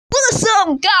What's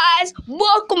up, guys?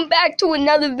 Welcome back to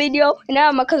another video. And I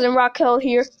have my cousin Raquel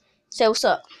here. Say what's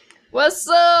up. What's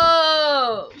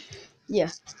up? Yeah.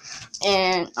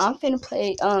 And I'm finna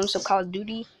play some Call of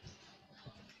Duty.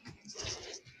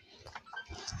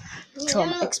 It's on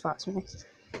Xbox, man.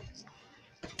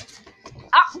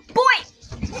 Ah, boy!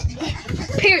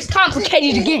 Pierce,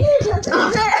 complicated again.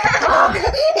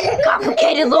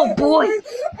 Complicated little boy.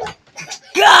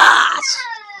 Gosh!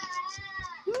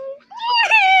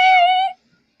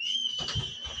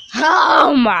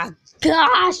 Oh my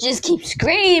gosh, just keep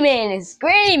screaming and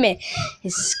screaming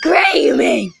and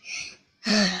screaming.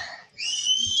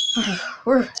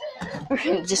 We're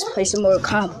finna just play some more We're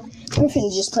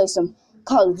finna just play some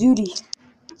Call of Duty.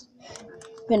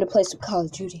 Finna play some Call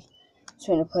of Duty.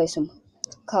 Finna play some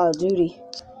Call of Duty.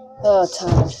 Oh,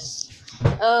 tired.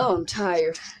 Oh, I'm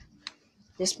tired.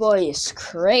 This boy is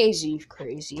crazy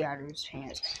out of his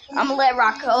pants. I'm gonna let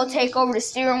Raquel take over the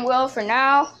steering wheel for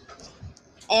now.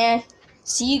 And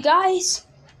see you guys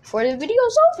before the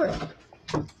video's over.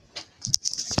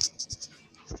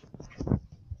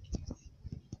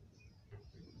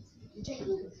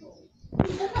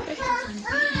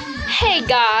 Hey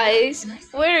guys,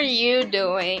 what are you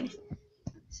doing?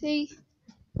 See,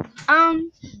 I'm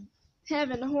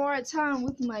having a hard time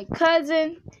with my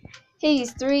cousin.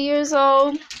 He's 3 years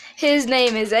old. His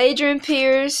name is Adrian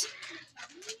Pierce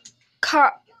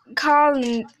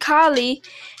Collie,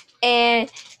 and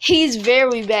he's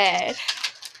very bad.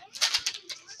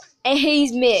 And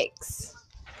he's mixed.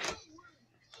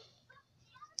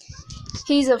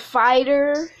 He's a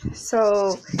fighter,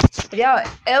 so if y'all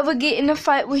ever get in a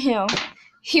fight with him,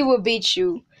 he will beat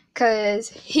you because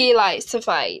he likes to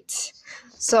fight.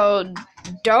 So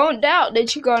don't doubt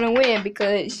that you're going to win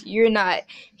because you're not.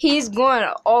 He's going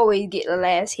to always get the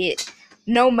last hit,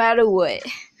 no matter what.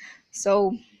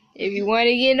 So if you want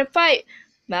to get in a fight,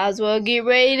 might as well get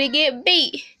ready to get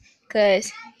beat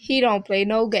because he don't play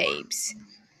no games.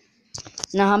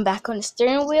 Now I'm back on the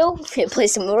steering wheel. We're gonna play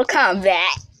some Mortal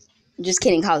Kombat. Just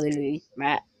kidding, Call of Duty,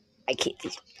 right? I get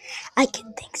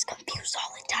things confused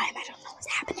all the time. I don't know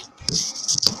what's happening.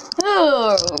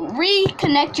 Oh,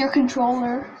 reconnect your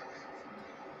controller.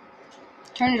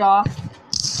 Turn it off.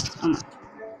 Oh my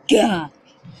god.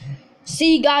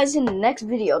 See you guys in the next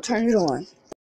video. Turn it on.